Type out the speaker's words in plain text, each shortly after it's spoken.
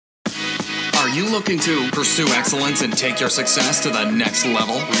you looking to pursue excellence and take your success to the next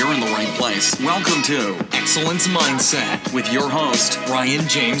level? You're in the right place. Welcome to Excellence Mindset with your host, Ryan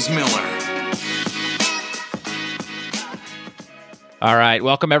James Miller. All right.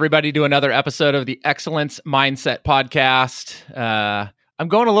 Welcome, everybody, to another episode of the Excellence Mindset podcast. I'm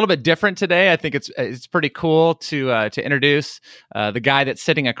going a little bit different today. I think it's pretty cool to introduce the guy that's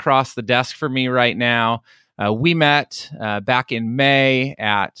sitting across the desk from me right now. We met back in May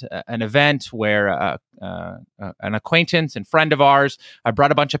at an event where an acquaintance and friend of ours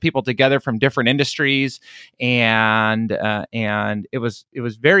brought a bunch of people together from different industries, and it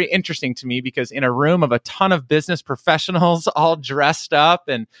was very interesting to me because in a room of a ton of business professionals, all dressed up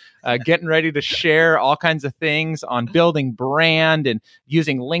and getting ready to share all kinds of things on building brand and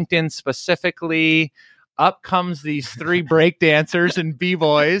using LinkedIn specifically, up comes these three break dancers and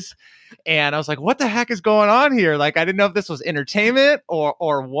b-boys. And I was like, what the heck is going on here? Like, I didn't know if this was entertainment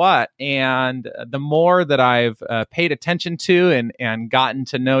or what. And the more that I've paid attention to and gotten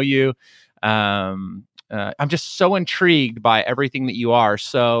to know you, I'm just so intrigued by everything that you are.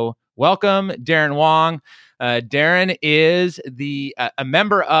 So welcome, Darren Wong. Darren is a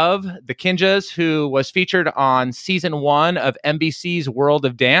member of the Kinjaz, who was featured on season 1 of NBC's World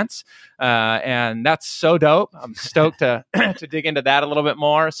of Dance. And that's so dope. I'm stoked to dig into that a little bit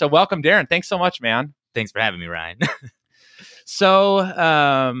more. So welcome, Darren. Thanks so much, man. Thanks for having me, Ryan. So,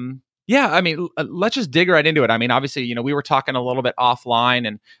 yeah, I mean, let's just dig right into it. I mean, obviously, we were talking a little bit offline,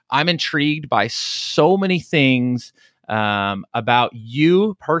 and I'm intrigued by so many things about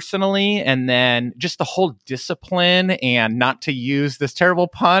you personally, and then just the whole discipline, and not to use this terrible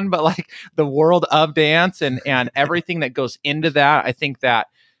pun, but like the world of dance and everything that goes into that. I think that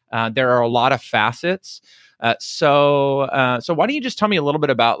there are a lot of facets. So why don't you just tell me a little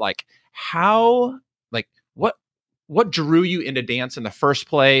bit about like how, like what drew you into dance in the first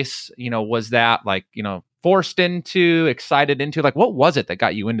place? Was that like, forced into, excited into, like, what was it that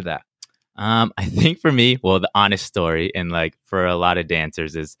got you into that? I think for me, well, the honest story, and like for a lot of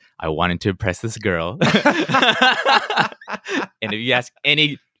dancers, is I wanted to impress this girl. And if you ask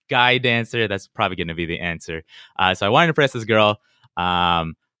any guy dancer, that's probably going to be the answer. So I wanted to impress this girl.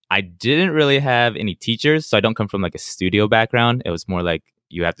 I didn't really have any teachers, so I don't come from like a studio background. It was more like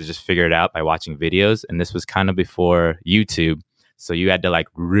you have to just figure it out by watching videos. And this was kind of before YouTube. So you had to like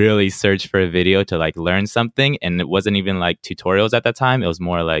really search for a video to like learn something. And it wasn't even like tutorials at that time. It was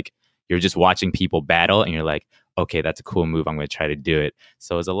more like you're just watching people battle and you're like, okay, that's a cool move. I'm going to try to do it.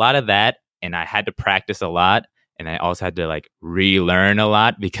 So it was a lot of that. And I had to practice a lot. And I also had to like relearn a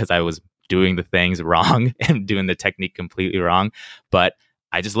lot because I was doing the things wrong and doing the technique completely wrong. But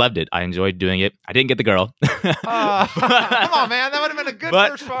I just loved it. I enjoyed doing it. I didn't get the girl. Come on, man. That would have been a good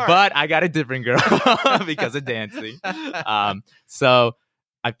first part. But I got a different girl because of dancing. So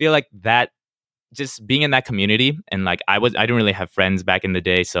I feel like that, just being in that community, and like I didn't really have friends back in the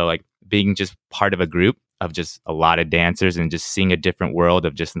day. So like being just part of a group of just a lot of dancers and just seeing a different world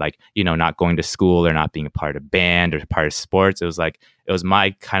of just like, not going to school or not being a part of band or part of sports. It was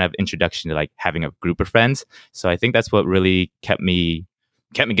my kind of introduction to like having a group of friends. So I think that's what really kept me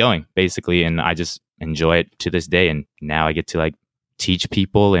going, basically. And I just enjoy it to this day. And now I get to like teach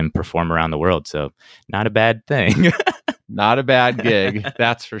people and perform around the world. So not a bad thing. Not a bad gig.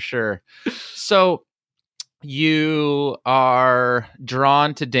 That's for sure. So you are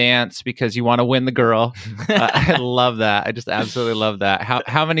drawn to dance because you want to win the girl. I love that. I just absolutely love that.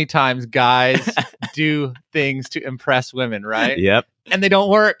 How many times guys do things to impress women, right? Yep. And they don't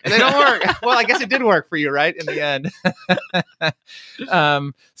work. Well, I guess it did work for you, right? In the end.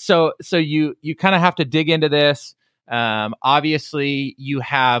 So you kind of have to dig into this. Obviously, you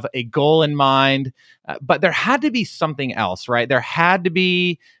have a goal in mind, but there had to be something else, right? There had to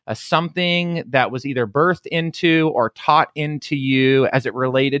be something that was either birthed into or taught into you as it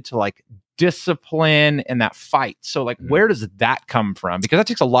related to like discipline and that fight. So like, where does that come from? Because that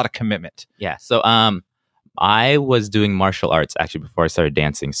takes a lot of commitment. Yeah. So I was doing martial arts actually before I started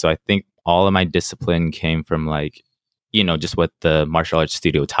dancing. So I think all of my discipline came from like, just what the martial arts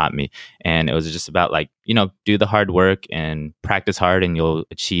studio taught me. And it was just about like, do the hard work and practice hard and you'll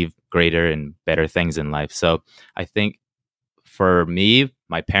achieve greater and better things in life. So I think for me,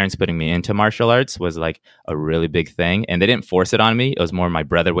 my parents putting me into martial arts was like a really big thing. And they didn't force it on me. It was more my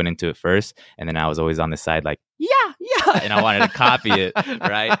brother went into it first. And then I was always on the side like, yeah. And I wanted to copy it,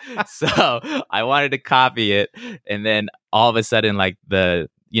 right? So I wanted to copy it. And then all of a sudden, like the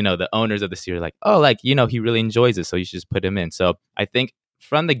owners of the studio were like, oh, like, he really enjoys it. So you should just put him in. So I think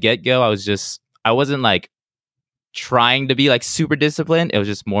from the get-go, I wasn't like trying to be like super disciplined. It was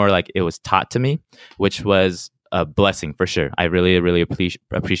just more like it was taught to me, which was a blessing for sure. I really, really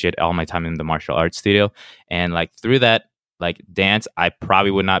appreciate all my time in the martial arts studio. And like through that, like dance, I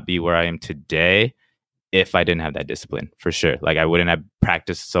probably would not be where I am today if I didn't have that discipline, for sure. Like I wouldn't have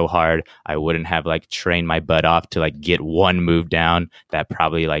practiced so hard. I wouldn't have like trained my butt off to like get one move down that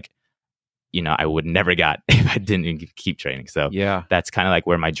probably like, I would never got if I didn't keep training. So Yeah. that's kind of like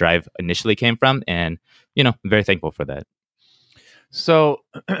where my drive initially came from. And, I'm very thankful for that. So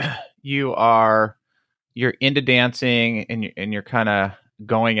you're into dancing and you're kind of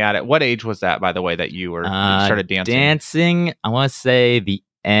going at it. What age was that, by the way, that you started dancing? Dancing, I want to say the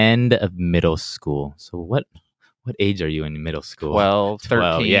end of middle school. So what age are you in middle school? 12,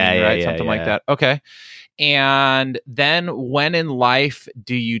 13, yeah, right? Something like that. Okay. And then when in life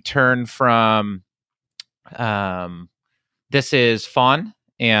do you turn from this is fun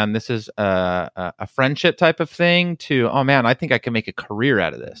and this is a friendship type of thing to, oh man, I think I can make a career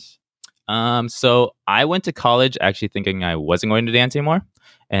out of this? So I went to college actually thinking I wasn't going to dance anymore.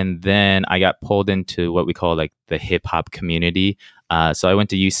 And then I got pulled into what we call like the hip hop community. So I went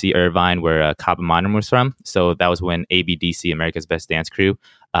to UC Irvine, where Cobb Modern was from. So that was when ABDC, America's Best Dance Crew.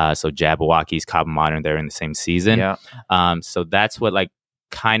 So Jabberwockies, Cobb Modern, they're in the same season. Yeah. So that's what like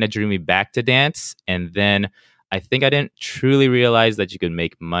kind of drew me back to dance. And then I think I didn't truly realize that you could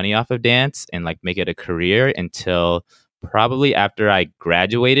make money off of dance and like make it a career until probably after I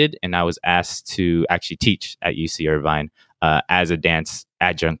graduated and I was asked to actually teach at UC Irvine as a dance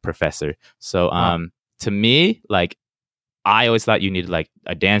adjunct professor. So to me, like I always thought you needed like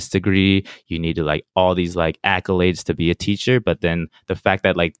a dance degree, you needed like all these like accolades to be a teacher. But then the fact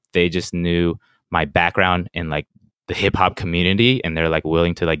that like they just knew my background in like the hip hop community and they're like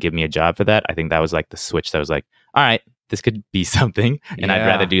willing to like give me a job for that, I think that was like the switch that was like, all right, this could be something. And I'd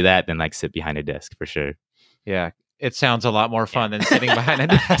rather do that than like sit behind a desk for sure. Yeah. It sounds a lot more fun than sitting behind a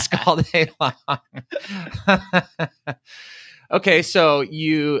desk all day long. Okay, so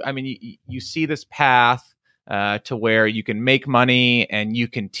you see this path to where you can make money and you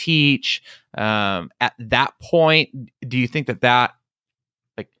can teach. At that point, do you think that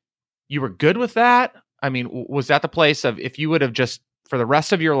like you were good with that? I mean, was that the place of if you would have just for the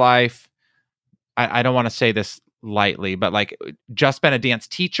rest of your life, I don't want to say this lightly, but like just been a dance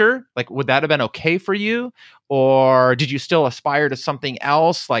teacher, like would that have been okay for you? Or did you still aspire to something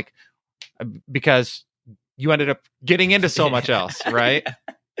else? Like, because you ended up getting into so much else, right?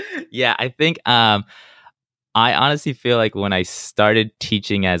 Yeah, I think I honestly feel like when I started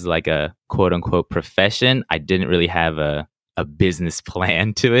teaching as like a quote unquote profession, I didn't really have a business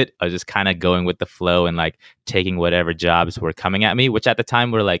plan to it. I was just kind of going with the flow and like taking whatever jobs were coming at me, which at the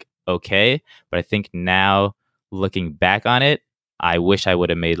time were like, okay. But I think now looking back on it, I wish I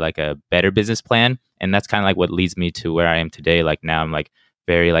would have made like a better business plan. And that's kind of like what leads me to where I am today. Like now I'm like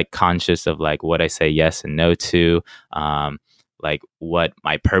very like conscious of like what I say yes and no to, like what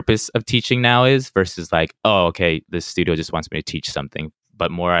my purpose of teaching now is versus like, oh, okay, this studio just wants me to teach something,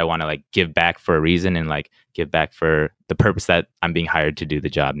 but more I want to like give back for a reason and like give back for the purpose that I'm being hired to do the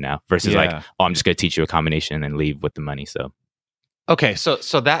job now versus like, oh, I'm just going to teach you a combination and then leave with the money. So. Okay. So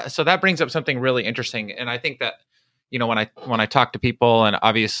that brings up something really interesting. And I think that, when I talk to people and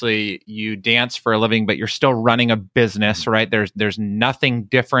obviously you dance for a living, but you're still running a business, right? There's nothing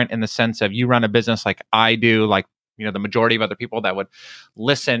different in the sense of you run a business like I do, like, the majority of other people that would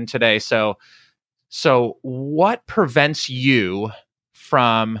listen today. So what prevents you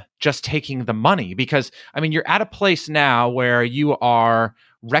from just taking the money? Because you're at a place now where you are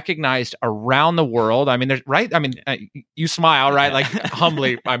recognized around the world. There's right. You smile, right? Like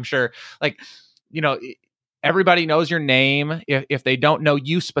humbly, I'm sure. Like, everybody knows your name. If they don't know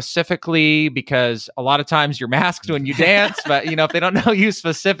you specifically, because a lot of times you're masked when you dance, but if they don't know you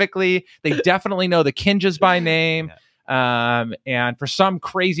specifically, they definitely know the Kinjaz by name. And for some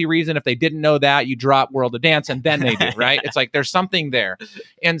crazy reason, if they didn't know that, you drop World of Dance and then they do, right? It's like there's something there.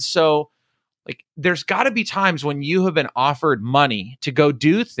 And so like there's got to be times when you have been offered money to go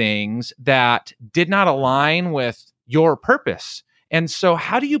do things that did not align with your purpose. And so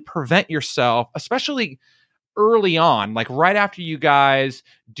how do you prevent yourself, especially early on, like right after you guys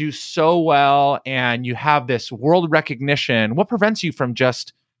do so well and you have this world recognition, what prevents you from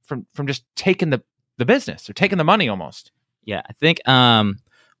just taking the business or taking the money almost? Yeah, I think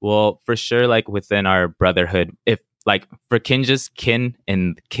well, for sure, like within our brotherhood, if like for Kinjaz, kin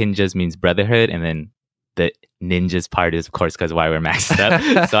and Kinjaz means brotherhood, and then the ninjas part is of course because why we're maxed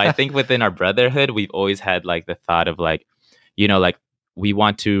up. So I think within our brotherhood, we've always had like the thought of like, like we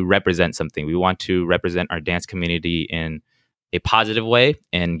want to represent something. We want to represent our dance community in a positive way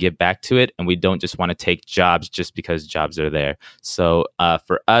and give back to it. And we don't just want to take jobs just because jobs are there. So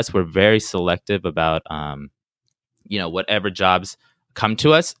for us, we're very selective about whatever jobs come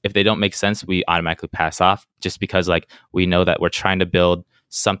to us, if they don't make sense, we automatically pass off, just because like we know that we're trying to build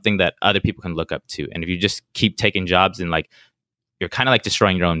something that other people can look up to. And if you just keep taking jobs, and like you're kind of like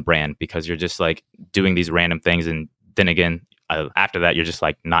destroying your own brand, because you're just like doing these random things, and then again after that you're just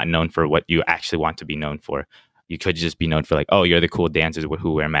like not known for what you actually want to be known for. You could just be known for like, oh, you're the cool dancers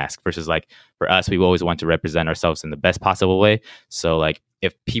who wear masks, versus like for us, we always want to represent ourselves in the best possible way. So like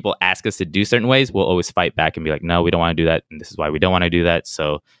if people ask us to do certain ways, we'll always fight back and be like, no, we don't want to do that, and this is why we don't want to do that.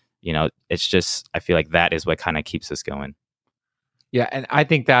 So it's just, I feel like that is what kind of keeps us going. Yeah, and I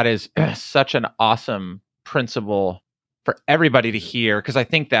think that is such an awesome principle for everybody to hear, because I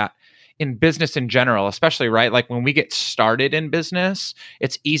think that in business in general, especially, right, like when we get started in business,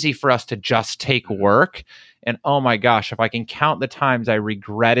 it's easy for us to just take work. And oh my gosh, if I can count the times I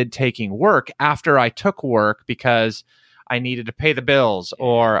regretted taking work after I took work because I needed to pay the bills.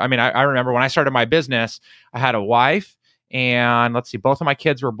 Or, I mean, I remember when I started my business, I had a wife, and let's see, both of my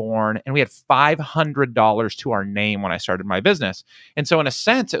kids were born, and we had $500 to our name when I started my business. And so in a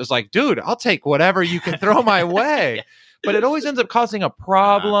sense, it was like, dude, I'll take whatever you can throw my way. Yeah. But it always ends up causing a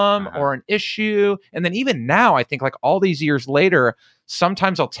problem or an issue. And then even now, I think like all these years later,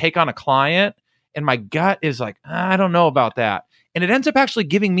 sometimes I'll take on a client and my gut is like, I don't know about that. And it ends up actually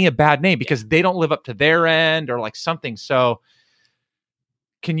giving me a bad name because they don't live up to their end or like something. So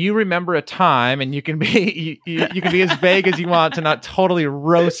can you remember a time, and you can be you can be as vague as you want to not totally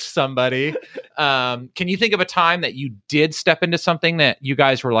roast somebody. Can you think of a time that you did step into something that you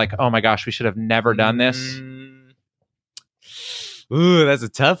guys were like, oh my gosh, we should have never done this? Ooh, that's a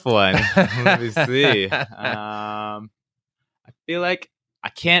tough one. Let me see. I feel like I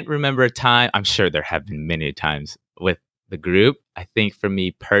can't remember a time. I'm sure there have been many times with the group. I think for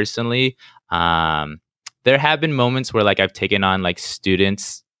me personally, there have been moments where like I've taken on like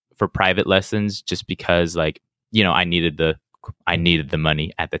students for private lessons just because like, I needed the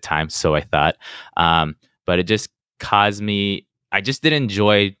money at the time. So I thought, but it just caused me, I just didn't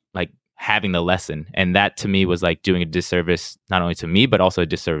enjoy like having the lesson. And that to me was like doing a disservice, not only to me, but also a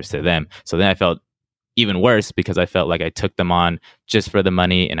disservice to them. So then I felt even worse because I felt like I took them on just for the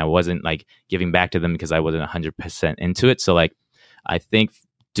money and I wasn't like giving back to them because I wasn't 100% into it. So like, I think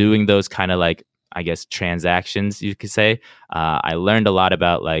doing those kind of like, I guess, transactions, you could say, I learned a lot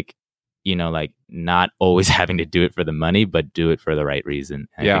about like, like not always having to do it for the money, but do it for the right reason.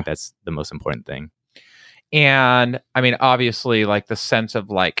 And I think that's the most important thing. And I mean, obviously like the sense of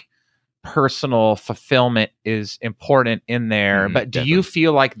like personal fulfillment is important in there, but do definitely. you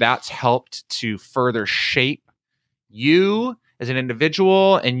feel like that's helped to further shape you as an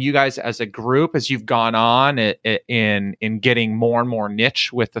individual and you guys as a group as you've gone on in getting more and more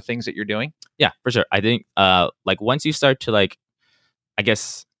niche with the things that you're doing? Yeah, for sure. I think like once you start to like, I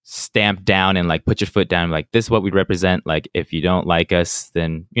guess, stamp down and like put your foot down, like this is what we represent. Like if you don't like us,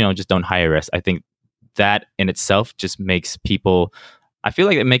 then, just don't hire us. I think that in itself just makes people, I feel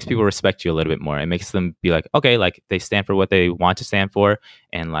like it makes people respect you a little bit more. It makes them be like, okay, like they stand for what they want to stand for.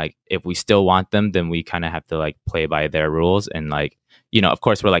 And like, if we still want them, then we kind of have to like play by their rules. And like, of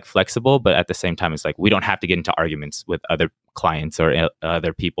course we're like flexible, but at the same time, it's like, we don't have to get into arguments with other clients or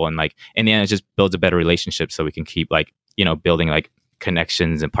other people. And like, in the end, it just builds a better relationship so we can keep like, building like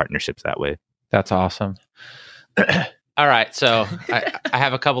connections and partnerships that way. That's awesome. All right. So I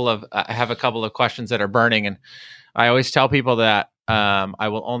have a couple of questions that are burning, and I always tell people that I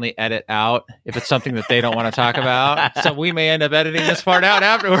will only edit out if it's something that they don't want to talk about. So we may end up editing this part out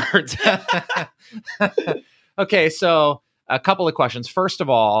afterwards. Okay, so a couple of questions. First of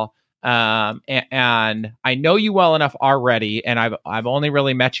all, and I know you well enough already, and I've only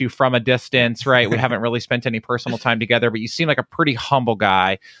really met you from a distance, right? We haven't really spent any personal time together, but you seem like a pretty humble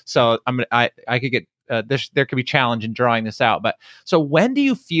guy. So I could get there could be challenge in drawing this out. But so when do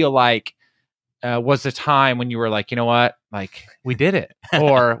you feel like was the time when you were like, you know what, like we did it,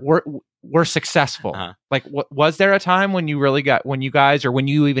 or we're successful? Uh-huh. Like, was there a time when you guys, or when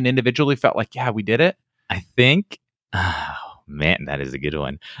you even individually felt like, yeah, we did it? I think, oh man, that is a good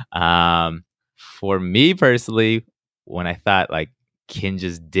one. For me personally, when I thought like Kin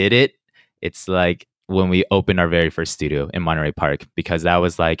just did it, it's like when we opened our very first studio in Monterey Park, because that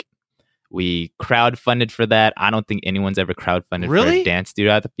was like, we crowdfunded for that. I don't think anyone's ever crowdfunded for a dance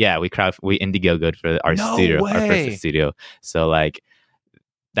studio. Yeah, we Indiegogo'd for our studio, our first studio. So like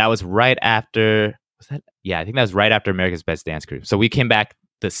that was right after, I think that was right after America's Best Dance Crew. So we came back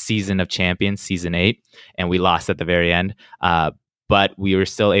the season of champions, season 8, and we lost at the very end. But we were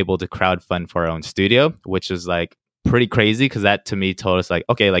still able to crowdfund for our own studio, which was like pretty crazy, because that to me told us like,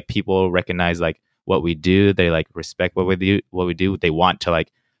 okay, like people recognize like what we do. They like respect what we do. They want to like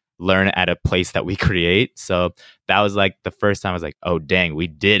learn at a place that we create. So that was like the first time I was like, oh dang, we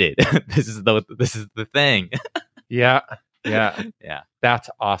did it. This is the thing. Yeah. Yeah. That's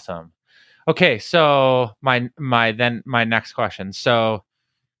awesome. Okay, so my next question. So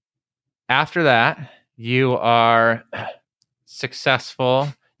after that, you are successful.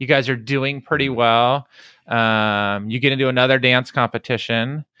 You guys are doing pretty well. You get into another dance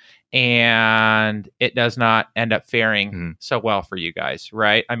competition, and it does not end up faring so well for you guys,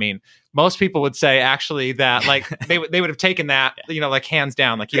 right? I mean, most people would say actually that like they would have taken that, like hands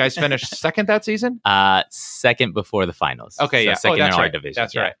down. Like you guys finished second that season? Second before the finals. Okay, so yeah. Second in our right. division.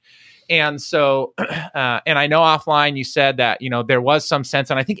 That's right. And so, and I know offline you said that, there was some sense,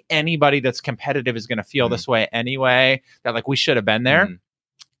 and I think anybody that's competitive is going to feel this way anyway, that like we should have been there.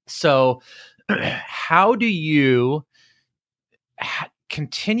 So how do you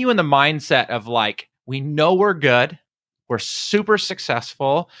continue in the mindset of like, we know we're good, we're super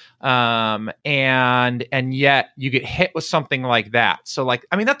successful, and yet you get hit with something like that. So like,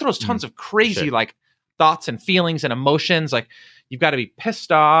 I mean, that throws tons of crazy like thoughts and feelings and emotions. Like you've got to be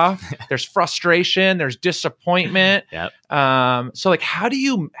pissed off. There's frustration. There's disappointment. Yep. So like, how do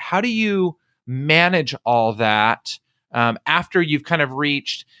you manage all that after you've kind of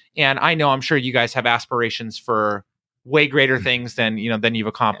reached? And I know I'm sure you guys have aspirations for way greater things than you've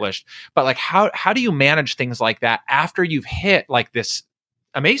accomplished. But like, how do you manage things like that after you've hit like this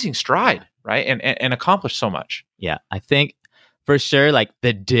amazing stride, right? And accomplished so much. Yeah, I think for sure, like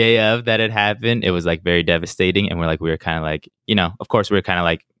the day of that it happened, it was like very devastating. And we were kind of like, of course we were kind of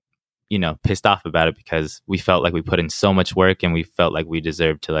like, pissed off about it because we felt like we put in so much work and we felt like we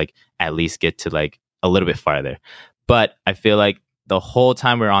deserved to like at least get to like a little bit farther. But I feel like the whole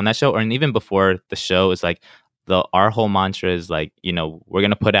time we were on that show, and even before the show, is like our whole mantra is like, we're going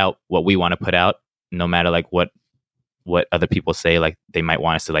to put out what we want to put out, no matter like what other people say. Like they might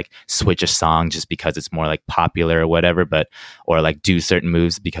want us to like switch a song just because it's more like popular or whatever, or like do certain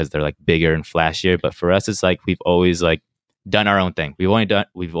moves because they're like bigger and flashier. But for us, it's like we've always like done our own thing. We've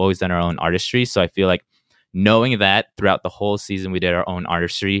always done our own artistry. So I feel like knowing that throughout the whole season we did our own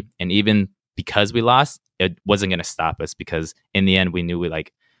artistry, and even because we lost, it wasn't going to stop us, because in the end we knew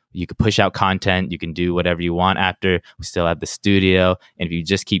you could push out content, you can do whatever you want after. We still have the studio, and if you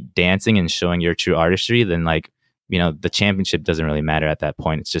just keep dancing and showing your true artistry, then like, the championship doesn't really matter at that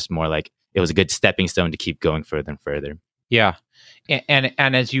point. It's just more like it was a good stepping stone to keep going further and further. Yeah. And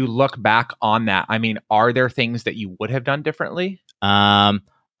as you look back on that, I mean, are there things that you would have done differently?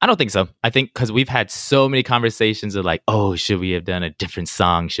 I don't think so. I think because we've had so many conversations of like, oh, should we have done a different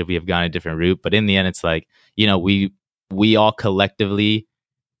song? Should we have gone a different route? But in the end, it's like, we all collectively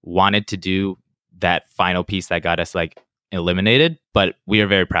wanted to do that final piece that got us like eliminated, but we are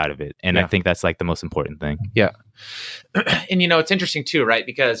very proud of it. And I think that's like the most important thing. Yeah. And it's interesting too, right?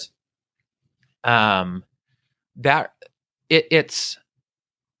 Because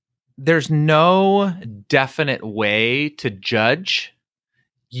there's no definite way to judge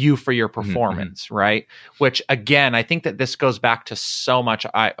you for your performance, right? Which again, I think that this goes back to so much.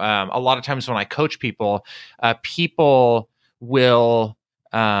 A lot of times when I coach people, people will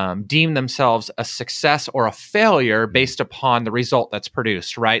deem themselves a success or a failure based upon the result that's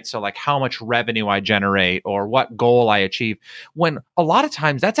produced, right? So like how much revenue I generate or what goal I achieve, when a lot of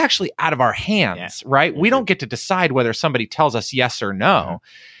times that's actually out of our hands, right? We don't get to decide whether somebody tells us yes or no.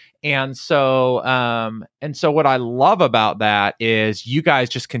 And so what I love about that is you guys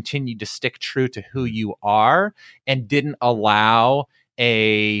just continued to stick true to who you are and didn't allow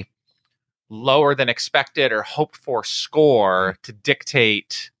a lower than expected or hoped for score to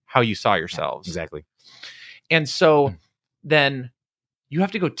dictate how you saw yourselves. Exactly. And so then you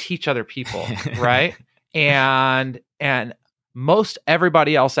have to go teach other people, right? And most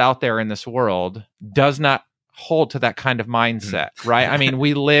everybody else out there in this world does not hold to that kind of mindset, right? I mean,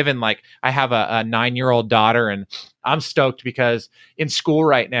 we live in like, I have a 9-year-old daughter, and I'm stoked because in school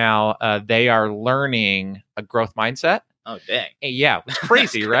right now, they are learning a growth mindset. Oh, dang. Yeah, it's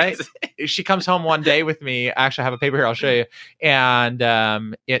crazy, right? She comes home one day with me. Actually, I have a paper here. I'll show you. And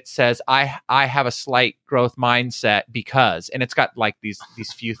it says, I have a slight growth mindset because, and it's got like these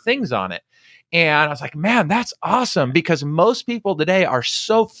few things on it. And I was like, man, that's awesome, because most people today are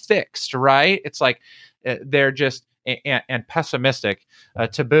so fixed, right? It's like they're just and pessimistic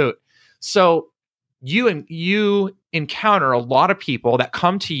to boot. So you encounter a lot of people that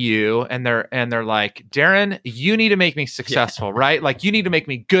come to you and they're like, Darren, you need to make me successful, right? Like you need to make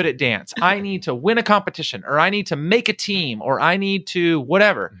me good at dance. I need to win a competition, or I need to make a team, or I need to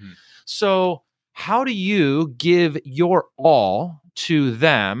whatever. So how do you give your all to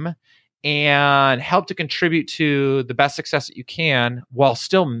them and help to contribute to the best success that you can while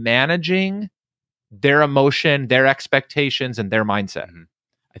still managing their emotion, their expectations, and their mindset?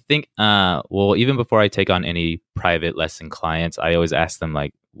 I think, well, even before I take on any private lesson clients, I always ask them,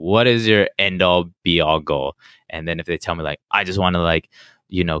 like, what is your end all be all goal? And then if they tell me, like, I just want to, like,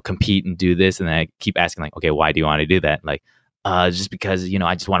 compete and do this. And then I keep asking, like, okay, why do you want to do that? Like, just because,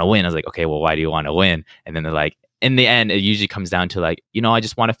 I just want to win. I was like, okay, well, why do you want to win? And then they're like, in the end, it usually comes down to, like, I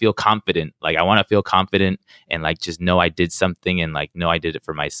just want to feel confident. Like, I want to feel confident and, like, just know I did something and, like, know I did it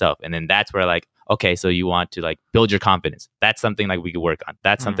for myself. And then that's where, like, okay, so you want to, like, build your confidence. That's something, like, we could work on.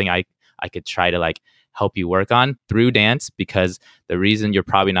 That's something I could try to, like, help you work on through dance, because the reason you're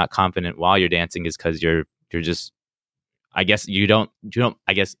probably not confident while you're dancing is because you're just, I guess you don't,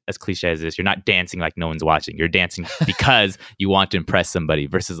 I guess, as cliche as this, you're not dancing like no one's watching. You're dancing because you want to impress somebody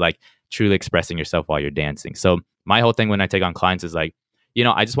versus, like, truly expressing yourself while you're dancing. So my whole thing when I take on clients is, like,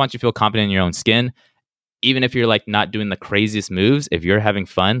 I just want you to feel confident in your own skin. Even if you're, like, not doing the craziest moves, if you're having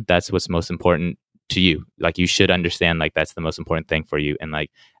fun, that's what's most important to you. Like, you should understand, like, that's the most important thing for you. And, like,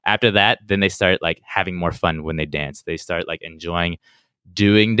 after that, then they start, like, having more fun when they dance. They start, like, enjoying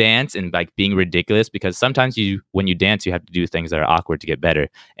doing dance and, like, being ridiculous, because sometimes when you dance, you have to do things that are awkward to get better.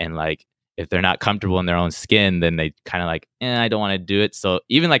 And, like, if they're not comfortable in their own skin, then they kind of, like, I don't want to do it. So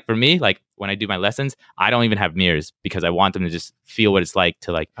even, like, for me, like, when I do my lessons, I don't even have mirrors, because I want them to just feel what it's like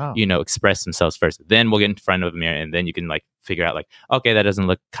to, like, express themselves first. Then we'll get in front of a mirror, and then you can, like, figure out, like, okay, that doesn't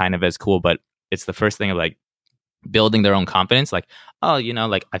look kind of as cool, but it's the first thing of, like, building their own confidence. Like, oh,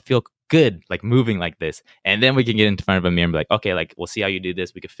 like, I feel good, like, moving like this. And then we can get in front of a mirror and be like, okay, like, we'll see how you do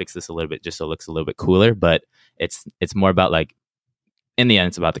this. We could fix this a little bit just so it looks a little bit cooler. But it's more about, like, in the end,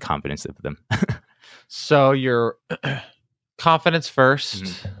 it's about the confidence of them. So your confidence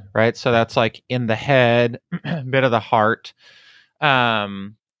first, right? So that's, like, in the head, a bit of the heart. How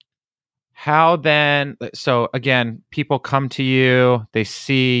then, so again, people come to you, they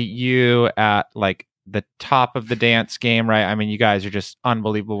see you at, like, the top of the dance game, right? I mean, you guys are just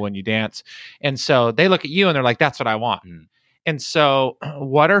unbelievable when you dance. And so they look at you and they're like, that's what I want. And so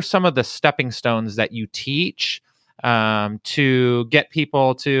what are some of the stepping stones that you teach to get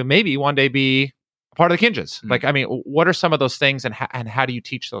people to maybe one day be a part of the Kinjaz? Like, I mean, what are some of those things, and how do you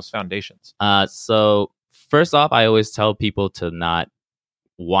teach those foundations? So first off, I always tell people to not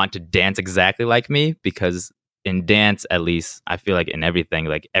want to dance exactly like me, because in dance, at least, I feel like in everything,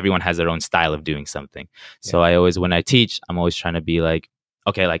 like, everyone has their own style of doing something. So I always, when I teach, I'm always trying to be like,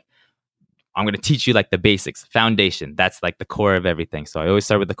 okay, like, I'm going to teach you, like, the basics, foundation. That's, like, the core of everything. So I always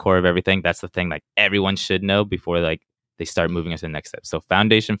start with the core of everything. That's the thing, like, everyone should know before, like, they start moving us to the next step. So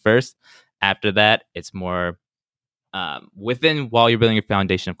foundation first. After that, it's more while you're building your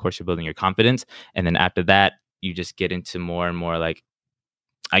foundation, of course, you're building your confidence. And then after that, you just get into more and more, like,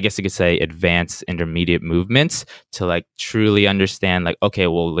 I guess you could say, advanced intermediate movements to, like, truly understand, like, okay,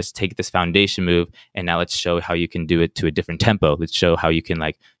 well, let's take this foundation move and now let's show how you can do it to a different tempo. Let's show how you can,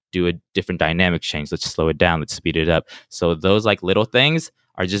 like, do a different dynamic change. Let's slow it down. Let's speed it up. So those, like, little things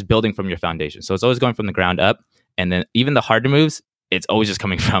are just building from your foundation. So it's always going from the ground up. And then even the harder moves, it's always just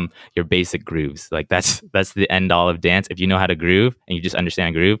coming from your basic grooves. Like, that's the end all of dance. If you know how to groove and you just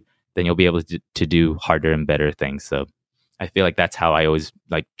understand a groove, then you'll be able to do harder and better things. So I feel like that's how I always,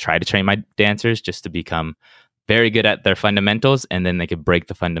 like, try to train my dancers, just to become very good at their fundamentals, and then they could break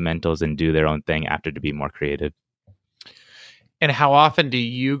the fundamentals and do their own thing after to be more creative. And how often do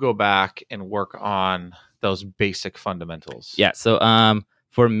you go back and work on those basic fundamentals? Yeah. So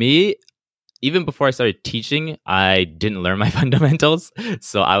for me, even before I started teaching, I didn't learn my fundamentals.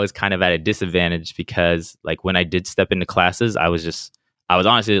 So I was kind of at a disadvantage, because, like, when I did step into classes, I was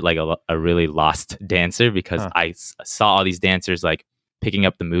honestly, like, a really lost dancer, because I saw all these dancers, like, picking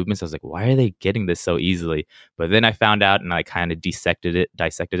up the movements. I was like, why are they getting this so easily? But then I found out, and I kind of dissected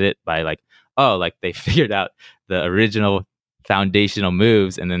it by, like, oh, like, they figured out the original foundational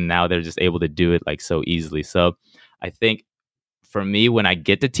moves, and then now they're just able to do it, like, so easily. So I think for me, when I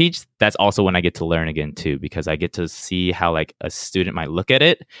get to teach, that's also when I get to learn again too, because I get to see how, like, a student might look at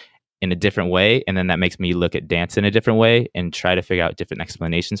it in a different way, and then that makes me look at dance in a different way and try to figure out different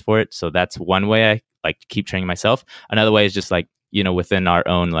explanations for it. So that's one way I, like, to keep training myself. Another way is just, like, within our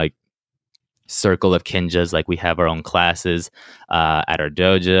own, like, circle of Kinjaz, like, we have our own classes at our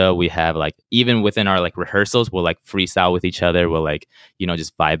dojo. We have, like, even within our, like, rehearsals, we'll, like, freestyle with each other. We'll, like,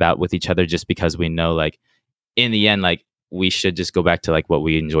 just vibe out with each other, just because we know, like, in the end, like, we should just go back to, like, what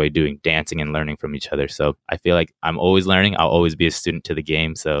we enjoy doing, dancing and learning from each other. So I feel like I'm always learning. I'll always be a student to the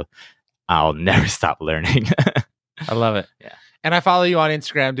game. So I'll never stop learning. I love it. Yeah. And I follow you on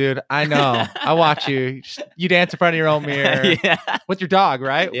Instagram, dude. I know. I watch you. You dance in front of your own mirror with your dog,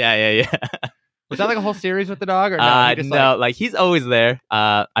 right? Yeah. Was that like a whole series with the dog, or no? No, like he's always there.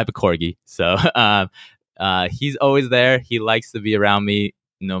 I have a corgi, so he's always there. He likes to be around me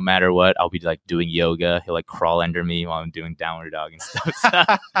no matter what. I'll be like doing yoga. He'll like crawl under me while I'm doing downward dog and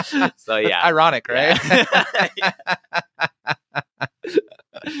stuff. So yeah, that's ironic, right?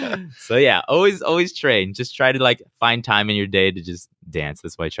 So yeah, always train. Just try to like find time in your day to just dance.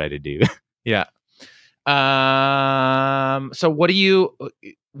 That's what I try to do. Yeah. So what do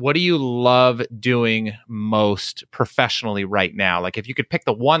you love doing most professionally right now? Like if you could pick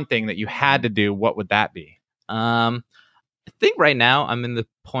the one thing that you had to do, what would that be? I think right now I'm in the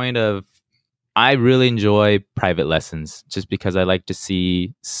point of I really enjoy private lessons just because I like to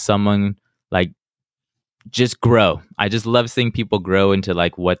see someone like just grow. I just love seeing people grow into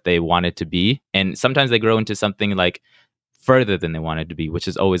like what they wanted to be. And sometimes they grow into something like further than they wanted to be, which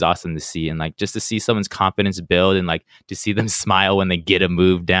is always awesome to see. And like just to see someone's confidence build and like to see them smile when they get a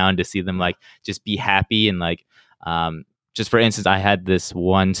move down, to see them like just be happy. And like just for instance, I had this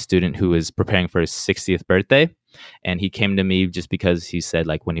one student who was preparing for his 60th birthday, and he came to me just because he said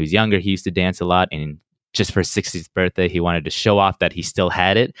like when he was younger he used to dance a lot, and just for his 60th birthday he wanted to show off that he still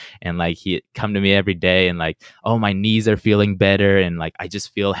had it. And like he'd come to me every day and like, oh, my knees are feeling better, and like I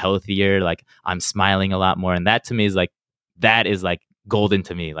just feel healthier, like I'm smiling a lot more. And that to me is like, that is like golden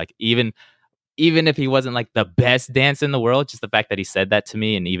to me. Like even if he wasn't like the best dancer in the world, just the fact that he said that to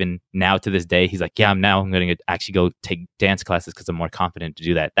me, and even now to this day he's like, yeah, I'm going to actually go take dance classes because I'm more confident to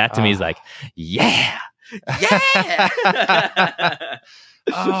do that. That to me is like, yeah.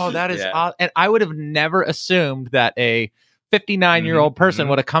 Oh, that is awesome. And I would have never assumed that a 59-year-old person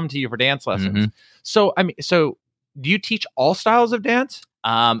would have come to you for dance lessons. So do you teach all styles of dance?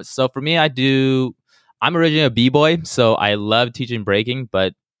 So for me, I'm originally a b-boy, so I love teaching breaking,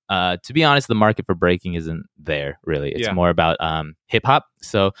 but to be honest, the market for breaking isn't there really. It's more about hip hop.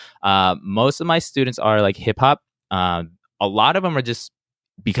 So most of my students are like hip hop. A lot of them are just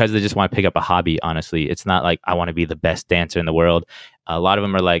because they just want to pick up a hobby. Honestly, it's not like I want to be the best dancer in the world. A lot of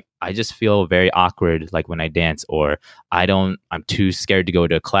them are like, I just feel very awkward like when I dance, or I'm too scared to go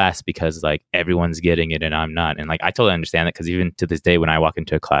to a class because like everyone's getting it and I'm not. And like I totally understand that, because even to this day when I walk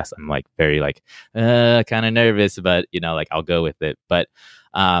into a class, I'm like very like kind of nervous, but you know, like I'll go with it. But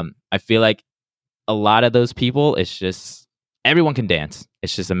I feel like a lot of those people, it's just everyone can dance.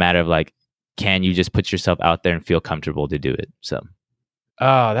 It's just a matter of like, can you just put yourself out there and feel comfortable to do it? So.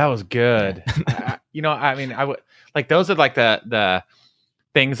 Oh, that was good. I would like, those are like the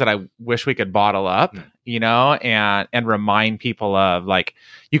things that I wish we could bottle up, and remind people of. Like,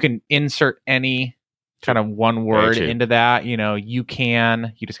 you can insert any kind of one word into that, you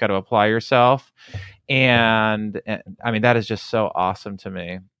just got to apply yourself. And I mean, that is just so awesome to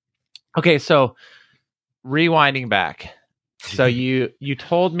me. Okay. So rewinding back. So you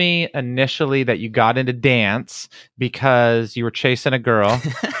told me initially that you got into dance because you were chasing a girl,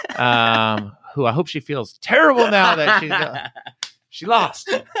 who I hope she feels terrible now that she lost.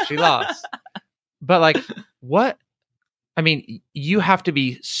 But like, what? I mean, you have to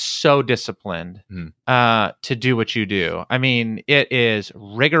be so disciplined to do what you do. I mean, it is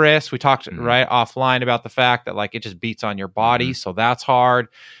rigorous. We talked right offline about the fact that like it just beats on your body, so that's hard.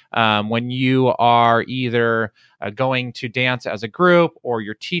 When you are either going to dance as a group or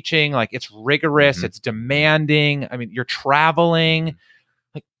you're teaching, like it's rigorous, it's demanding. I mean, you're traveling.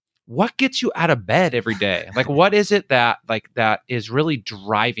 Like, what gets you out of bed every day? Like, what is it that is really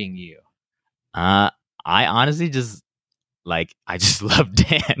driving you? I honestly just I just love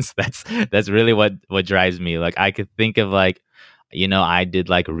dance. That's really what drives me. Like, I could think of like, I did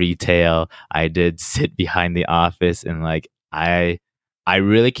like retail, I did sit behind the office, and like I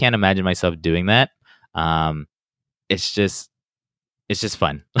really can't imagine myself doing that. It's just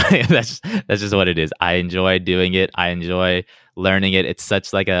fun. That's just what it is. I enjoy doing it. I enjoy learning it. It's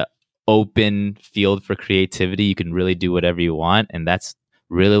such like a open field for creativity. You can really do whatever you want, and that's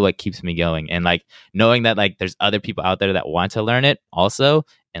really what keeps me going. And like knowing that like there's other people out there that want to learn it also,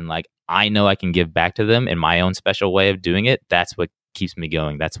 and like I know I can give back to them in my own special way of doing it. That's what keeps me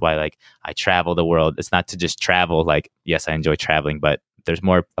going. That's why like I travel the world. It's not to just travel. Like, yes, I enjoy traveling, but there's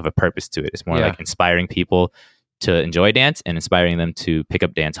more of a purpose to it. It's more like inspiring people to enjoy dance and inspiring them to pick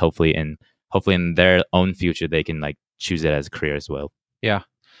up dance. Hopefully in their own future they can like choose it as a career as well. Yeah.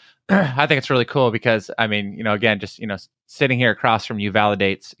 I think it's really cool because, I mean, again, just, sitting here across from you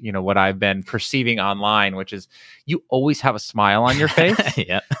validates, what I've been perceiving online, which is you always have a smile on your face.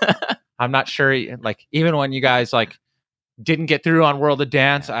 Yeah. I'm not sure, like, even when you guys like didn't get through on World of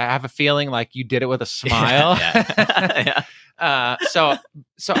Dance, I have a feeling like you did it with a smile. So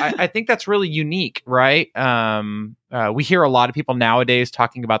I think that's really unique, right? We hear a lot of people nowadays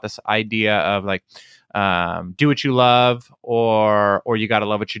talking about this idea of like, do what you love, or you got to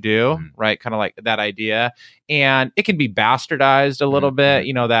love what you do, right? Kind of like that idea, and it can be bastardized a little bit.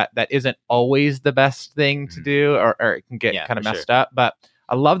 You know, that isn't always the best thing to do, or it can get kind of messed up. But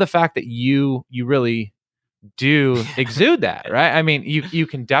I love the fact that you really do exude that, right? I mean, you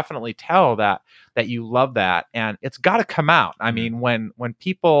can definitely tell that you love that, and it's got to come out. I mean, when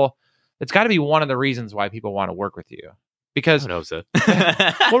people, it's got to be one of the reasons why people want to work with you, because I hope so.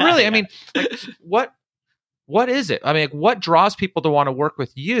 well, really, I mean, like, what is it? I mean, like, what draws people to want to work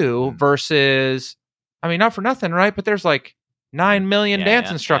with you versus, I mean, not for nothing, right? But there's like 9 million dance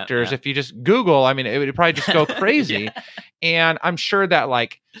instructors. If you just Google, I mean, it would probably just go crazy. And I'm sure that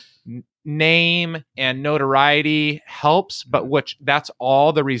like name and notoriety helps, but that's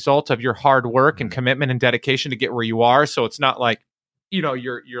all the result of your hard work and commitment and dedication to get where you are. So it's not like, you know,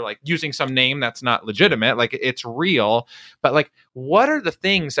 you're like using some name that's not legitimate, like it's real. But like, what are the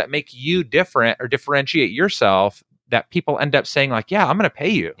things that make you different or differentiate yourself that people end up saying like, yeah, I'm going to pay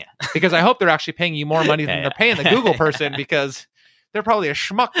you? Because I hope they're actually paying you more money than they're paying the Google person, because they're probably a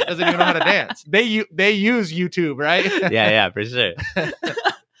schmuck that doesn't even know how to dance. They use YouTube, right? yeah, for sure.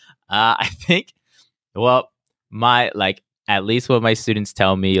 I think, well, at least what my students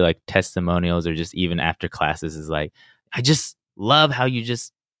tell me, like testimonials or just even after classes, is like, I just love how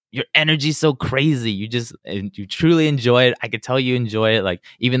your energy's so crazy. You truly enjoy it. I could tell you enjoy it. Like,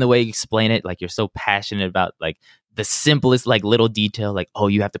 even the way you explain it, like you're so passionate about like the simplest, like little detail, like, oh,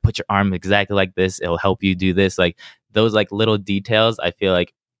 you have to put your arm exactly like this. It'll help you do this. Like those like little details, I feel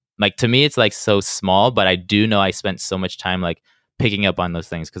like to me, it's like so small, but I do know I spent so much time like picking up on those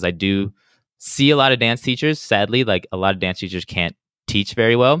things, because I do see a lot of dance teachers. Sadly, like a lot of dance teachers can't teach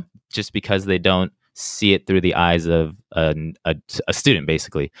very well just because they don't see it through the eyes of a student,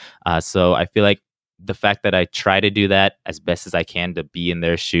 basically. So I feel like the fact that I try to do that as best as I can, to be in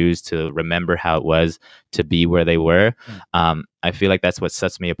their shoes, to remember how it was to be where they were, I feel like that's what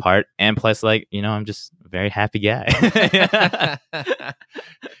sets me apart. And plus, like, you know, I'm just a very happy guy.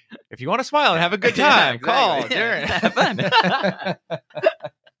 If you want to smile and have a good time, call Darren. Have fun.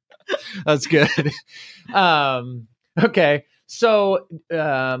 That's good. Okay. So,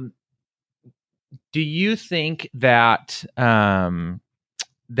 do you think that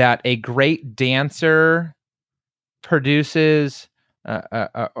that a great dancer produces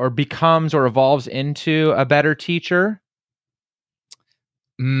or becomes or evolves into a better teacher?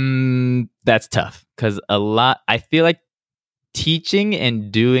 That's tough, because I feel like teaching and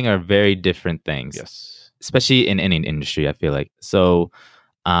doing are very different things. Yes. Especially in any industry, I feel like. So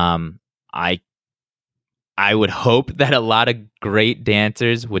I would hope that a lot of great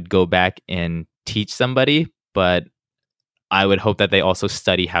dancers would go back and teach somebody, but I would hope that they also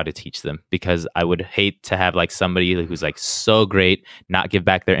study how to teach them, because I would hate to have like somebody who's like so great not give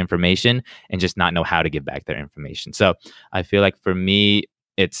back their information and just not know how to give back their information. So I feel like for me,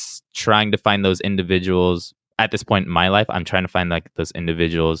 it's trying to find those individuals. At this point in my life, I'm trying to find like those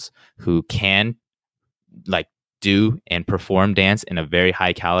individuals who can like do and perform dance in a very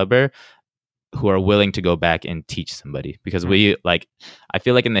high caliber, who are willing to go back and teach somebody. Because we like, I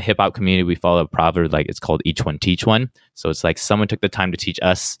feel like in the hip hop community, we follow a proverb, like it's called each one teach one. So it's like someone took the time to teach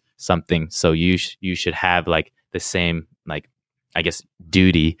us something, so you should have like the same, like, I guess,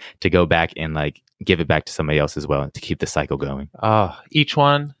 duty to go back and like give it back to somebody else as well, to keep the cycle going. Oh, each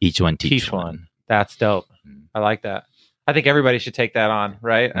one teach one. That's dope. I like that. I think everybody should take that on,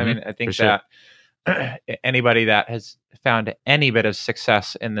 right? I mean, I think that anybody that has found any bit of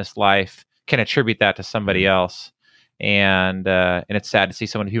success in this life can attribute that to somebody else. And it's sad to see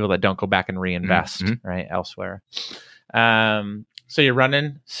so many people that don't go back and reinvest right elsewhere. So you're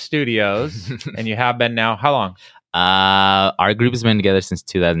running studios and you have been now, how long? Our group has been together since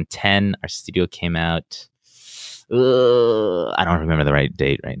 2010. Our studio came out, I don't remember the right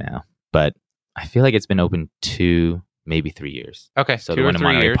date right now, but I feel like it's been open 2, maybe 3 years. Okay. So the one in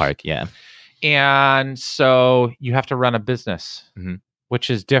Monterey Park. Yeah. And so you have to run a business, which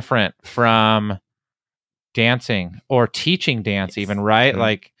is different from dancing or teaching dance, even, right?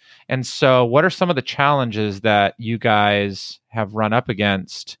 Like, and so what are some of the challenges that you guys have run up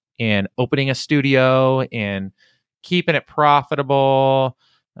against in opening a studio, in keeping it profitable?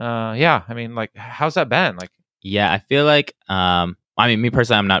 I mean, like, how's that been? Like, yeah, I feel like, I mean, me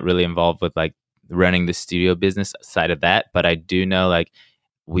personally, I'm not really involved with like running the studio business side of that, but I do know like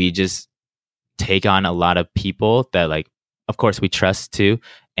we just take on a lot of people that like, of course we trust too.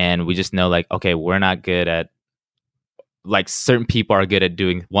 And we just know like, okay, we're not good at like certain people are good at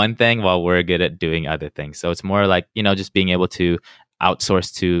doing one thing while we're good at doing other things. So it's more like, just being able to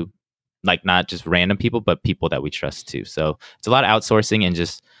outsource to like not just random people, but people that we trust too. So it's a lot of outsourcing and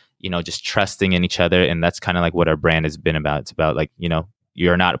just, just trusting in each other. And that's kind of like what our brand has been about. It's about like,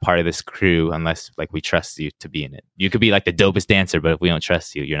 you're not a part of this crew unless like we trust you to be in it. You could be like the dopest dancer, but if we don't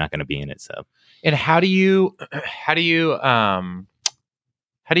trust you, you're not going to be in it. So, and how do you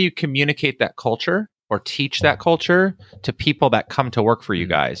communicate that culture or teach that culture to people that come to work for you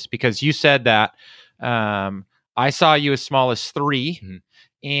guys? Because you said that I saw you as small as 3,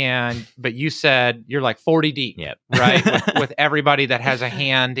 but you said you're like 40 deep, right? with everybody that has a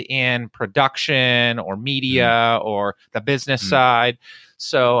hand in production or media or the business side.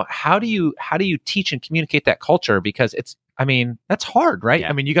 So how do you teach and communicate that culture? Because that's hard, right?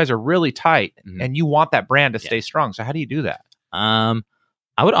 Yeah. You guys are really tight and you want that brand to stay strong. So how do you do that?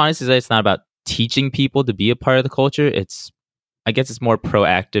 I would honestly say it's not about teaching people to be a part of the culture. I guess it's more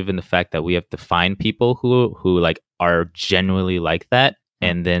proactive in the fact that we have to find people who like are genuinely like that.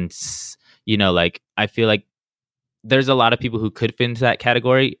 And then, like, I feel like there's a lot of people who could fit into that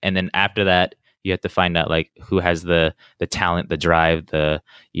category. And then after that, you have to find out like who has the talent, the drive, the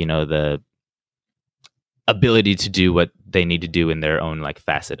ability to do what they need to do in their own like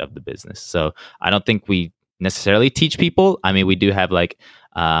facet of the business. So I don't think we necessarily teach people. We do have like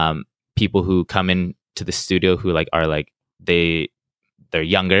people who come in to the studio who like are like they're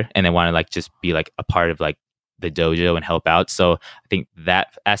younger and they want to like just be like a part of like the dojo and help out. So I think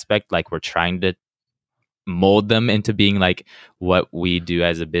that aspect, like we're trying to mold them into being like what we do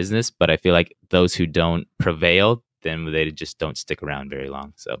as a business. But I feel like those who don't prevail, then they just don't stick around very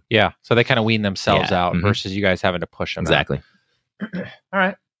long. So yeah, so they kind of wean themselves out versus you guys having to push them. Exactly. All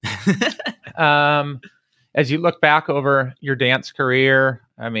right. As you look back over your dance career,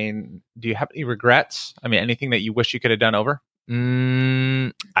 do you have any regrets? Anything that you wish you could have done over?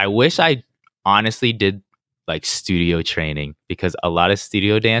 I wish I honestly did like studio training, because a lot of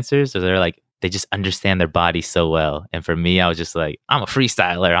studio dancers they just understand their body so well. And for me, I was just like, I'm a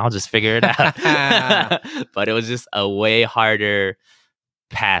freestyler, I'll just figure it out. But it was just a way harder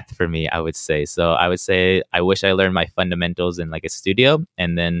path for me, I would say. So I would say I wish I learned my fundamentals in like a studio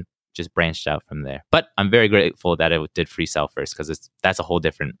and then just branched out from there. But I'm very grateful that I did freestyle first, because that's a whole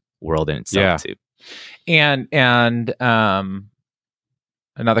different world in itself too. And another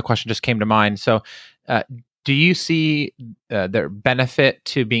question just came to mind. So do you see the benefit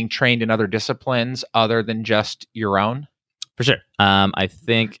to being trained in other disciplines other than just your own? For sure. I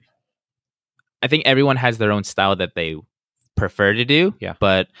think everyone has their own style that they prefer to do. Yeah.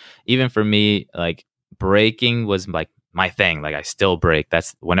 But even for me, like breaking was like my thing. Like I still break.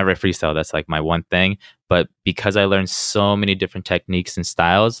 That's whenever I freestyle, that's like my one thing. But because I learned so many different techniques and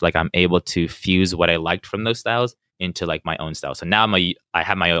styles, like I'm able to fuse what I liked from those styles into like my own style. So now I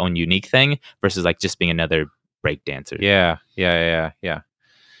have my own unique thing versus like just being another break dancer. Yeah.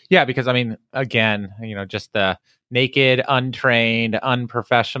 Because again, just the naked, untrained,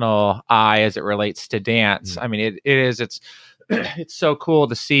 unprofessional eye as it relates to dance. It's so cool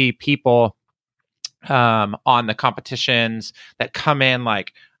to see people on the competitions that come in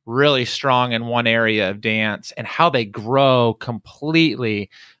like really strong in one area of dance and how they grow completely.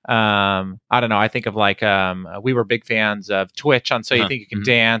 I don't know. I think of like, we were big fans of Twitch on So You Think You Can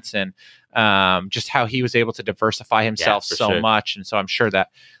Dance, and just how he was able to diversify himself much. And so I'm sure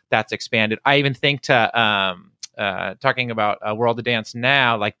that's expanded. I even think to, talking about World of Dance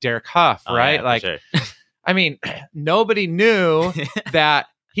Now, like Derek Huff, right? Nobody knew that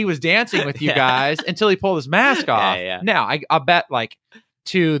he was dancing with you guys until he pulled his mask off. Now, I'll bet like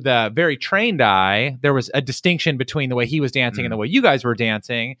to the very trained eye, there was a distinction between the way he was dancing and the way you guys were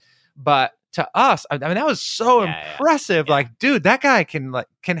dancing. But to us, that was so impressive. Yeah. Like, dude, that guy can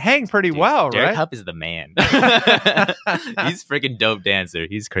hang pretty well, Derek right? Huff is the man. He's freaking dope dancer.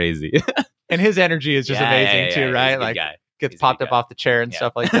 He's crazy. And his energy is just amazing too, right? Like gets popped up off the chair and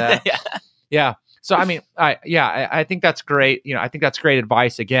stuff like that. Yeah. So, I think that's great. I think that's great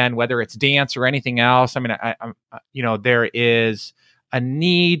advice. Again, whether it's dance or anything else, there is a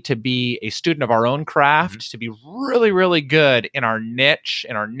need to be a student of our own craft, to be really, really good in our niche,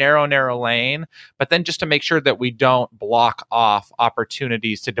 in our narrow lane, but then just to make sure that we don't block off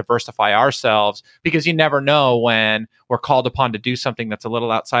opportunities to diversify ourselves, because you never know when we're called upon to do something that's a little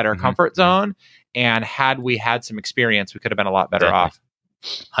outside our comfort zone. And had we had some experience, we could have been a lot better off.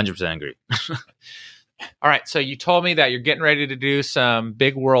 100% agree. All right. So you told me that you're getting ready to do some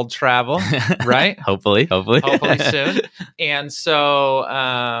big world travel, right? Hopefully. Hopefully soon. And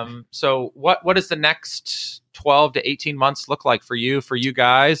so, so what does the next 12 to 18 months look like for you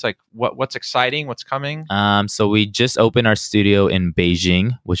guys? Like what's exciting? What's coming? So we just opened our studio in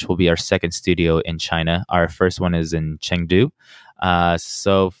Beijing, which will be our second studio in China. Our first one is in Chengdu.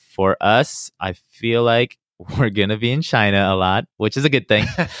 So for us, I feel like we're going to be in China a lot, which is a good thing.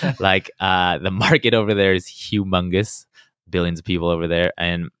 Like the market over there is humongous, billions of people over there.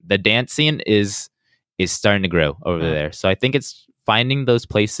 And the dance scene is starting to grow over there. So I think it's finding those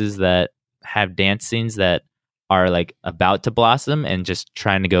places that have dance scenes that are like about to blossom and just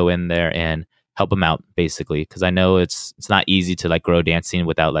trying to go in there and help them out, basically. Because I know it's not easy to like grow a dance scene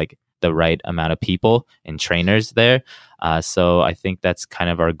without like the right amount of people and trainers there. So I think that's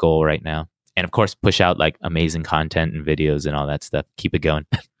kind of our goal right now. And of course, push out like amazing content and videos and all that stuff. Keep it going.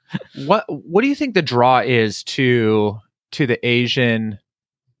 What do you think the draw is to the Asian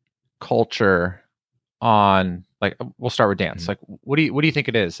culture on, like, we'll start with dance. Like, what do you think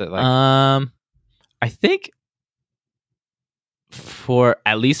it is? That, like, I think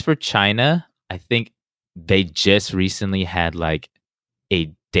at least for China, I think they just recently had like a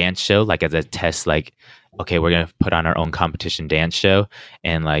dance show, like as a test, like, okay, we're going to put on our own competition dance show.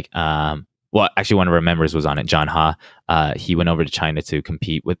 And like, well, actually, one of our members was on it, John Ha. He went over to China to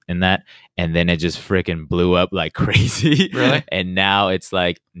compete in that, and then it just freaking blew up like crazy. Really? And now it's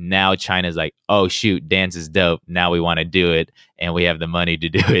like, now China's like, oh shoot, dance is dope. Now we want to do it, and we have the money to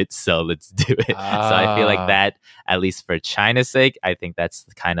do it, so let's do it. So I feel like that, at least for China's sake, I think that's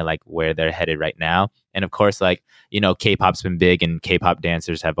kind of like where they're headed right now. And of course, like, you know, K-pop's been big, and K-pop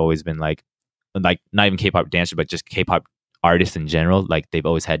dancers have always been like not even K-pop dancers, but just K-pop artists in general. Like they've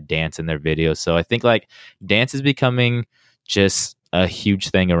always had dance in their videos. So I think like dance is becoming just a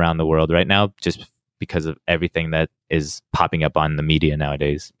huge thing around the world right now, just because of everything that is popping up on the media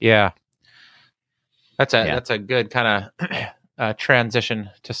nowadays. Yeah. That's a good kind of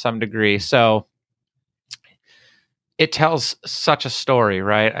transition to some degree. So it tells such a story,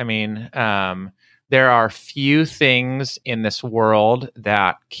 right? I mean, there are few things in this world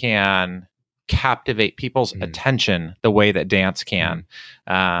that can captivate people's attention the way that dance can.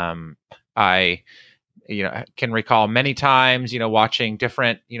 I can recall many times, watching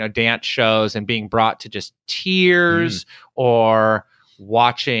different, dance shows and being brought to just tears, or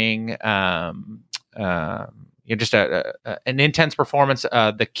watching, just an intense performance.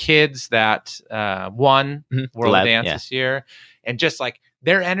 The kids that won World Dance this year, and just like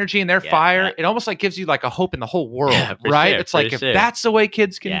their energy and their fire, it almost like gives you like a hope in the whole world, right? Sure, it's like, if that's the way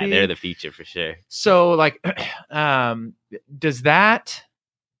kids can be, they're the future for sure. So like, does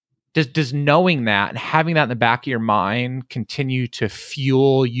knowing that and having that in the back of your mind continue to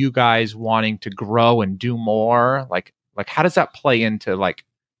fuel you guys wanting to grow and do more? Like how does that play into like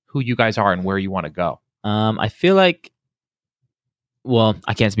who you guys are and where you want to go? I feel like, well,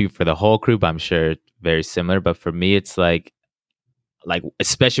 I can't speak for the whole crew, but I'm sure very similar. But for me, it's like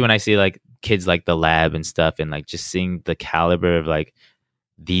especially when I see like kids like the lab and stuff, and like just seeing the caliber of like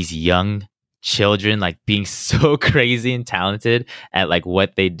these young children like being so crazy and talented at like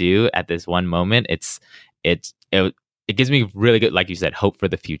what they do at this one moment. It gives me really good, like you said, hope for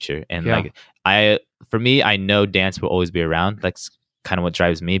the future. And like for me, I know dance will always be around. That's kind of what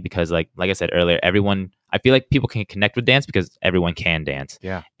drives me, because like I said earlier, I feel like people can connect with dance because everyone can dance.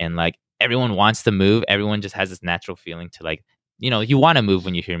 Yeah. And like everyone wants to move. Everyone just has this natural feeling to like, you want to move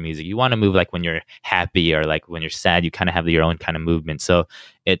when you hear music. You want to move like when you're happy, or like when you're sad, you kind of have your own kind of movement. So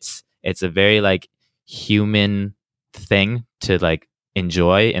it's a very like human thing to like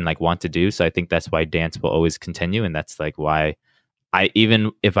enjoy and like want to do. So I think that's why dance will always continue. And that's like why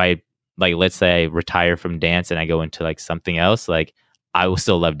even if I like, let's say I retire from dance and I go into like something else, like I will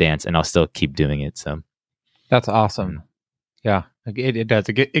still love dance and I'll still keep doing it. So that's awesome. Yeah, it does.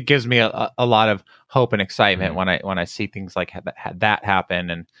 It gives me a lot of hope and excitement when I see things like that happen,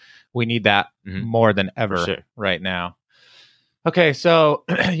 and we need that more than ever right now. Okay, so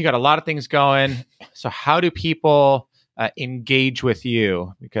you got a lot of things going. So how do people engage with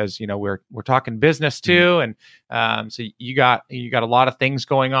you? Because we're talking business too, and so you got a lot of things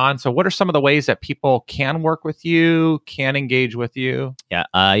going on. So what are some of the ways that people can work with you, can engage with you? Yeah,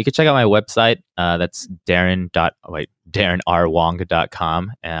 you can check out my website. That's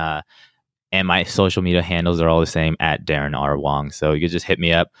darrenrwong.com. And my social media handles are all the same, at Darren R. Wong. So you can just hit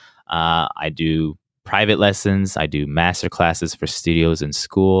me up. I do private lessons. I do master classes for studios and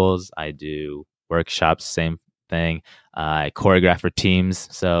schools. I do workshops, same thing. I choreograph for teams.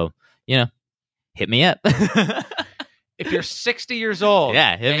 So, hit me up. if you're 60 years old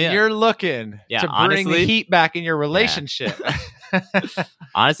Yeah, hit me and up. you're looking Yeah, to bring the honestly- heat back in your relationship.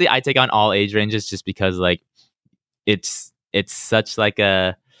 Honestly, I take on all age ranges just because like it's such like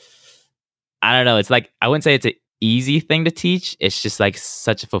a, I don't know, it's like, I wouldn't say it's an easy thing to teach. It's just like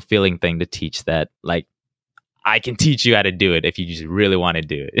such a fulfilling thing to teach that like I can teach you how to do it if you just really want to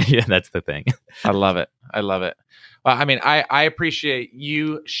do it. Yeah, that's the thing. I love it. I love it. Well, I mean, I appreciate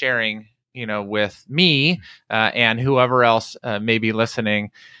you sharing, with me and whoever else may be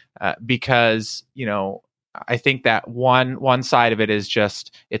listening, because, I think that one side of it is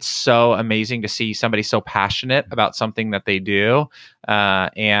just, it's so amazing to see somebody so passionate about something that they do,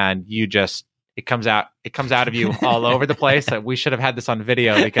 and you just, it comes out of you all over the place. We should have had this on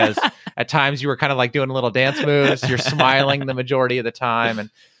video, because at times you were kind of like doing little dance moves. You're smiling the majority of the time. And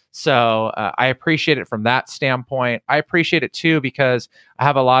so I appreciate it from that standpoint. I appreciate it too, because I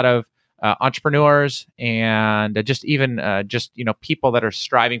have a lot of entrepreneurs and just people that are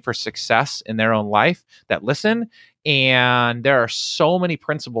striving for success in their own life that listen. And there are so many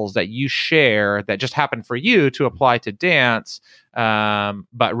principles that you share that just happen for you to apply to dance,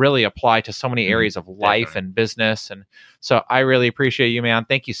 but really apply to so many areas of life Definitely. and business. And so I really appreciate you, man.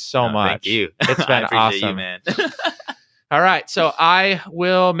 Thank you so much. Thank you. It's been I appreciate awesome. you, man. All right. So I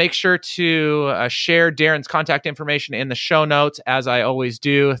will make sure to share Darren's contact information in the show notes, as I always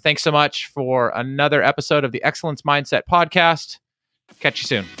do. Thanks so much for another episode of the Excellence Mindset Podcast. Catch you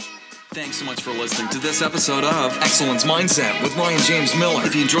soon. Thanks so much for listening to this episode of Excellence Mindset with Ryan James Miller.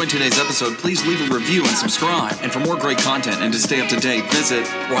 If you enjoyed today's episode, please leave a review and subscribe. And for more great content and to stay up to date, visit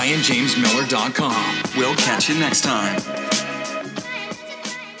RyanJamesMiller.com. We'll catch you next time.